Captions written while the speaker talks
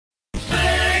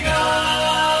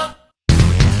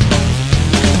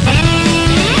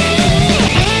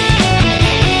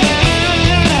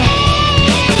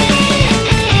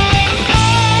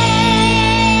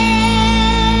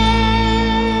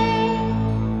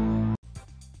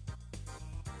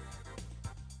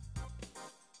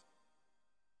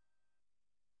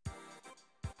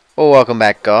Well, welcome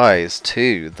back, guys,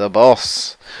 to the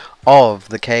boss of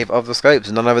the Cave of the Scopes,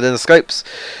 none other than the Scopes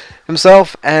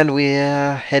himself, and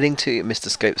we're heading to Mr.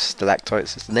 Scope's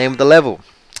Stalactites. It's the name of the level.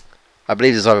 I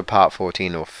believe it's either part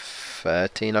 14 or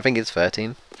 13. I think it's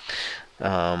 13.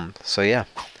 So yeah.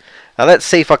 Now let's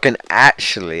see if I can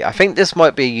actually. I think this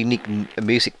might be a unique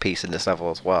music piece in this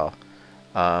level as well.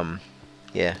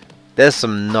 Yeah. There's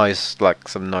some nice,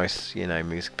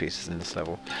 music pieces in this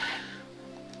level.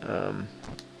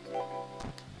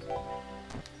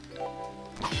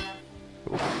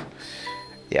 Oof.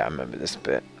 Yeah, I remember this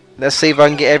bit. Let's see if I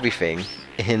can get everything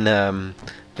in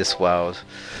this world.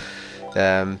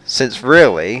 Since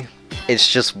really, it's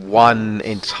just one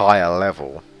entire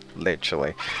level,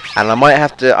 literally. And I might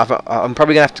have to. I'm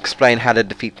probably gonna have to explain how to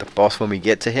defeat the boss when we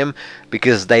get to him,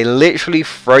 because they literally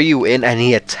throw you in and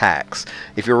he attacks.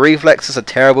 If your reflexes are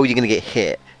terrible, you're gonna get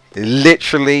hit.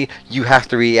 Literally, you have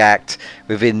to react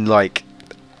within like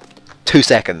 2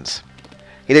 seconds.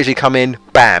 He literally come in,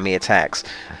 bam, he attacks.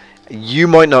 You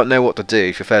might not know what to do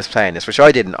if you're first playing this, which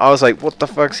I didn't. I was like, what the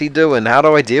fuck's he doing? How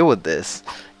do I deal with this?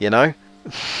 You know?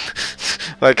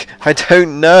 Like, I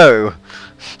don't know.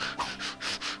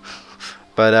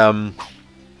 But,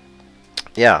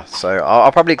 yeah, so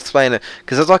I'll probably explain it.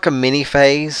 Because there's like a mini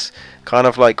phase, kind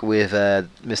of like with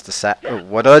Mr. Sat. Oh,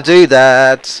 why did I do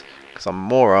that? Because I'm a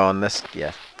moron. Let's,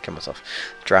 yeah, kill myself.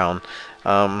 Drown.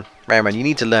 Rayman, you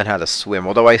need to learn how to swim.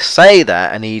 Although I say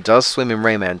that, and he does swim in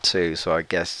Rayman too, so I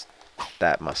guess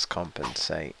that must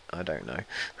compensate. I don't know.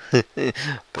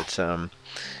 But,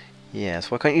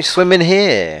 yes, why can't you swim in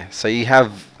here? So you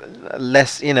have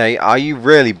less, you know, are you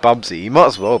really Bubsy? You might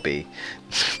as well be.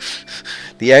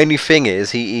 The only thing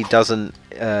is, he doesn't,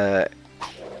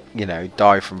 you know,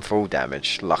 die from fall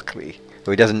damage, luckily.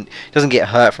 Or he doesn't get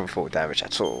hurt from fall damage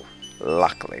at all,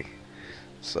 luckily.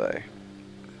 So...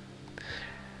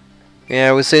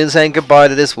 yeah, we're soon saying goodbye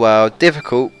to this world.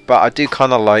 Difficult, but I do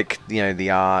kind of like, you know, the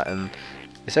art. And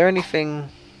is there anything?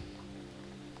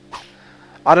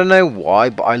 I don't know why,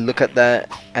 but I look at that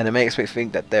and it makes me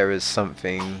think that there is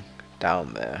something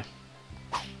down there.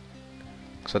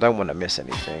 So I don't want to miss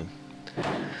anything.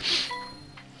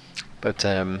 But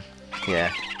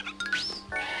yeah,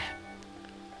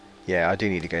 yeah, I do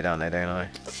need to go down there, don't I?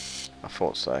 I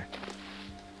thought so.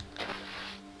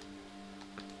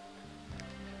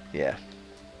 Yeah.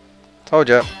 Told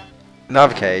you.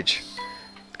 Another cage.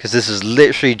 Because this is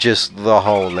literally just the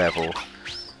whole level.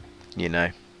 You know.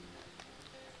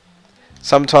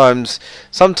 Sometimes,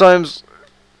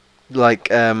 like,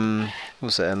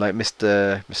 what's it? Like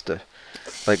Mr.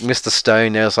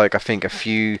 Stone, there's like, I think a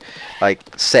few,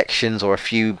 like, sections or a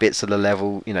few bits of the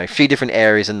level, you know, a few different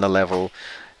areas in the level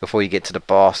before you get to the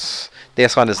boss.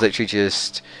 This one is literally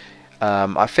just,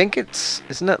 I think it's,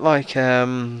 isn't it like,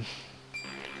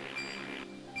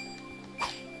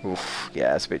 oof,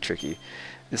 yeah, it's a bit tricky.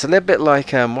 It's a little bit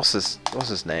like what's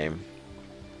his name?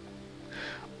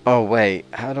 Oh wait,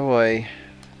 how do I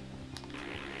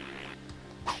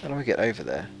get over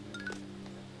there?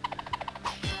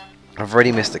 I've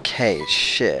already missed a cage.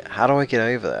 Shit, how do I get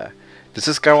over there? Does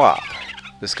this go up?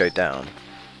 This go down?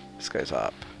 This goes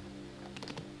up.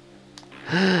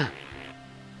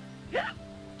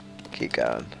 Keep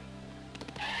going.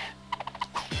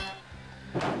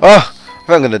 Oh, I think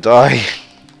I'm gonna die.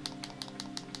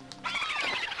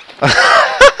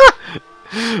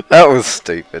 That was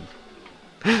stupid.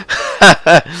 That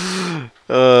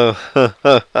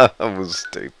was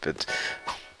stupid.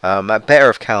 I better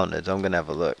have counted. I'm gonna have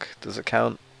a look. Does it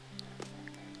count?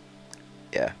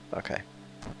 Yeah. Okay.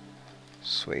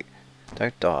 Sweet.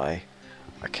 Don't die.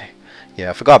 Okay.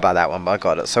 Yeah, I forgot about that one, but I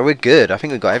got it. So we're good. I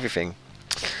think we got everything.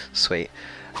 Sweet.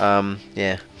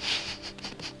 Yeah.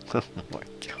 Oh my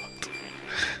god.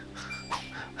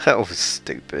 That was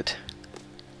stupid.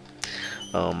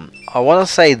 I want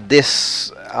to say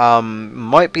this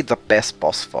might be the best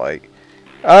boss fight.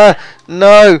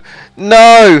 No!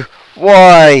 No!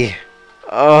 Why?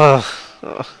 I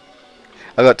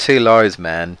got 2 lives,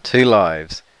 man. 2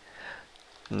 lives.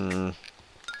 Alright.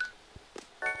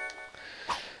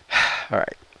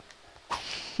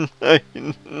 I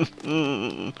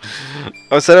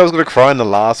said I was going to cry in the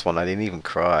last one. I didn't even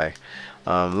cry.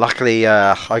 Luckily,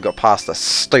 I got past the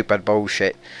stupid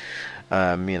bullshit.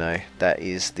 You know, that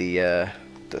is the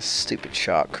stupid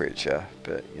shark creature,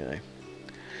 but you know,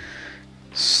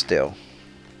 still,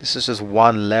 this is just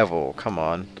one level. Come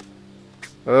on,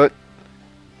 there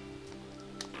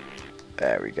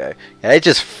we go. Yeah, they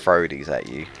just throw these at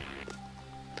you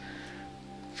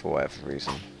for whatever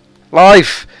reason.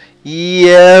 Life,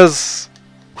 yes.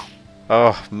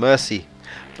 Oh, mercy.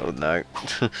 Oh no,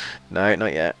 no,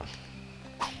 not yet.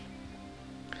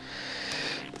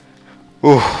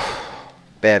 Ooh,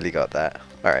 barely got that.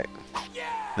 Alright,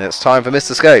 now it's time for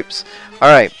Mr. Scopes.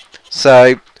 Alright,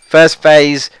 so first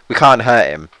phase, we can't hurt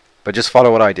him, but just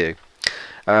follow what I do.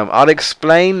 I'll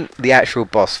explain the actual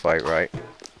boss fight, right?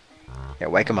 Yeah,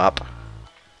 wake him up.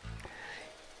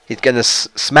 He's gonna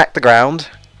smack the ground.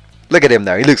 Look at him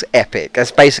though, he looks epic.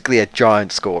 That's basically a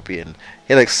giant scorpion.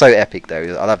 He looks so epic though,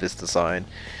 I love this design.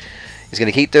 He's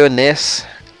gonna keep doing this.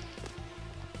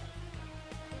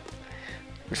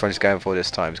 Which one he's going for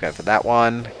this time? He's going for that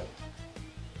one.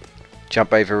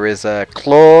 Jump over his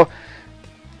claw.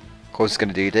 Of course he's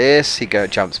gonna do this. He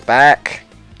jumps back.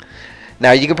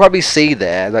 Now you can probably see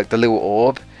there, like the little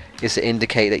orb is to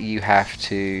indicate that you have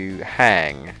to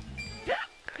hang.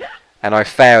 And I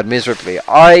failed miserably.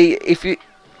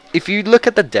 If you look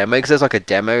at the demo, because there's like a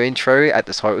demo intro at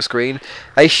the title screen,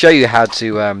 they show you how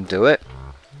to do it.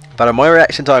 But my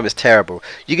reaction time is terrible.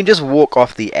 You can just walk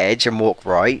off the edge and walk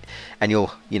right, and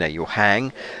you'll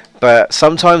hang. But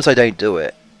sometimes I don't do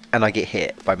it, and I get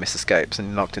hit by Mr. Scopes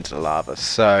and knocked into the lava.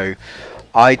 So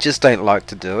I just don't like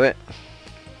to do it.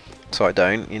 So I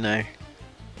don't,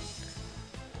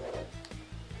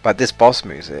 But this boss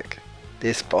music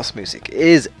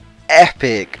is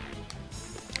epic.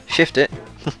 Shift it.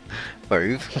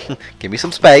 Move. Give me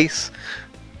some space.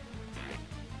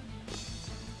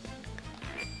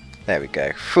 There we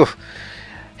go. Whew.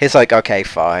 He's like, okay,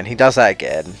 fine. He does that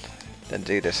again. Then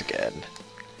do this again.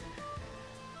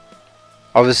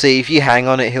 Obviously, if you hang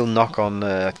on it, he'll knock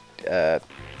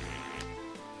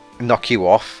you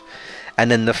off.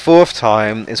 And then the fourth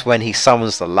time is when he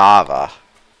summons the lava.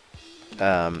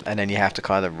 And then you have to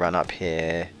kind of run up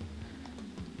here.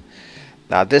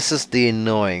 Now, this is the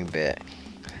annoying bit.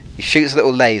 He shoots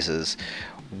little lasers.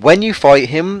 When you fight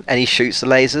him and he shoots the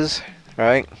lasers,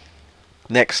 right?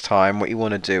 Next time, what you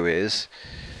want to do is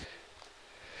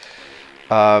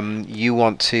you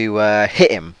want to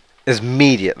hit him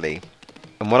immediately.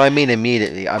 And when I mean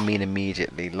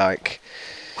immediately. Like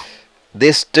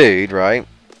this dude, right?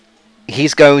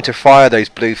 He's going to fire those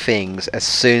blue things as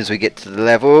soon as we get to the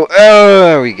level. Oh,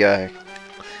 there we go.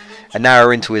 And now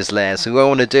we're into his lair. So what I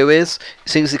want to do is,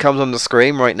 as soon as he comes on the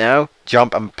screen right now,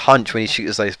 jump and punch when he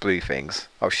shoots those blue things.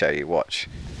 I'll show you. Watch.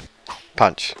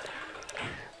 Punch.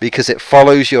 Because it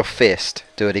follows your fist.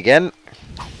 Do it again.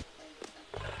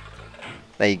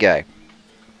 There you go.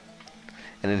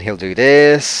 And then he'll do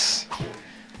this. And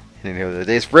then he'll do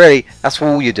this. Really, that's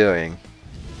all you're doing.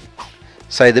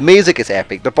 So the music is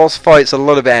epic. The boss fight's a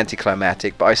lot of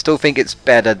anticlimactic, but I still think it's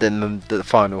better than the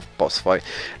final boss fight.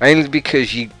 Only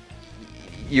because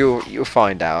you'll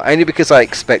find out. Only because I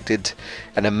expected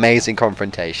an amazing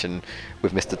confrontation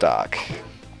with Mr. Dark.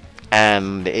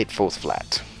 And it falls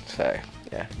flat. So...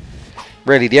 yeah.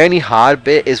 Really, the only hard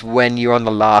bit is when you're on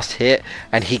the last hit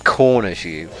and he corners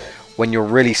you. When you're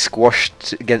really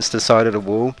squashed against the side of the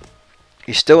wall.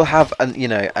 You still have,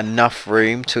 enough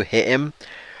room to hit him.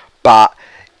 But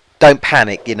don't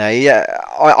panic, Yeah,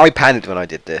 I panicked when I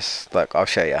did this. Look, I'll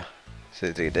show you.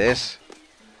 So do this.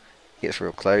 Gets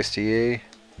real close to you.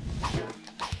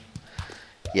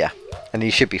 Yeah. And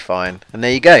you should be fine. And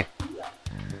there you go.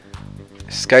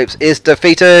 Scopes is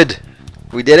defeated.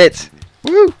 We did it.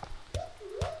 Woo!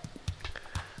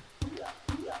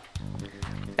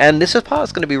 And this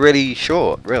part's going to be really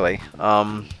short, really.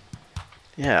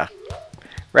 Yeah.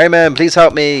 Rayman, please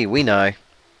help me. We know.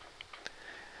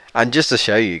 And just to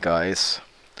show you guys,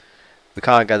 we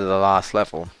can't go to the last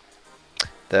level.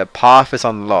 The path is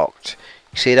unlocked.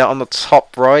 You see that on the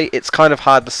top right? It's kind of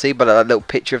hard to see, but that little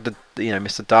picture of the,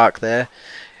 Mr. Dark there.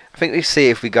 I think we see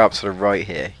if we go up to the right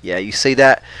here. Yeah, you see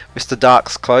that? Mr.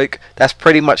 Dark's cloak? That's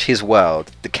pretty much his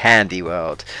world. The candy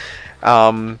world.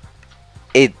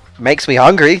 It makes me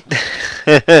hungry.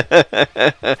 But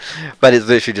it's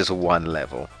literally just one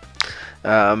level.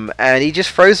 And he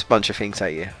just throws a bunch of things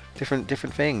at you. Different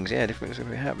things. Yeah, different things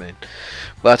are happening.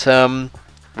 But,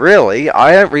 really,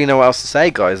 I don't really know what else to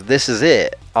say, guys. This is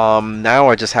it. Now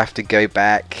I just have to go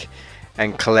back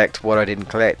and collect what I didn't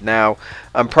collect. Now,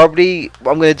 what I'm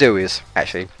going to do is,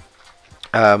 actually,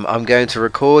 I'm going to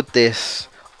record this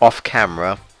off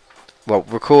camera. Well,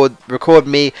 record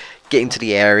me getting to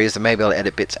the areas, and maybe I'll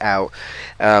edit bits out.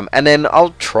 And then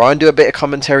I'll try and do a bit of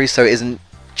commentary so it isn't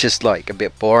just like a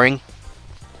bit boring.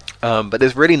 But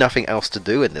there's really nothing else to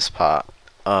do in this part.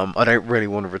 I don't really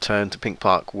want to return to Pink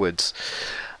Park Woods.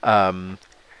 I'll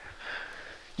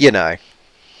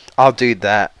do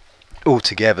that all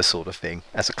together sort of thing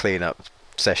as a clean-up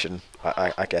session,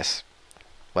 I guess.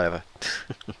 Whatever.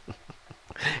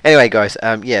 Anyway, guys,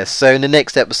 yeah, so in the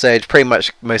next episode, pretty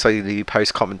much most likely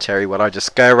post commentary, where I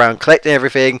just go around collecting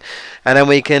everything, and then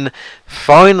we can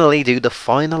finally do the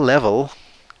final level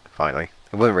finally.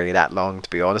 It wasn't really that long, to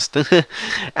be honest.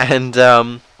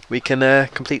 And we can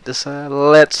complete this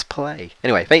Let's Play.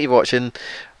 Anyway, thank you for watching.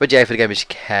 We're Jay for the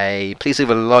GamebustersUK. Please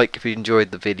leave a like if you enjoyed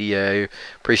the video.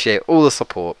 Appreciate all the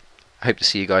support. I hope to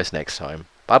see you guys next time.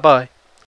 Bye bye.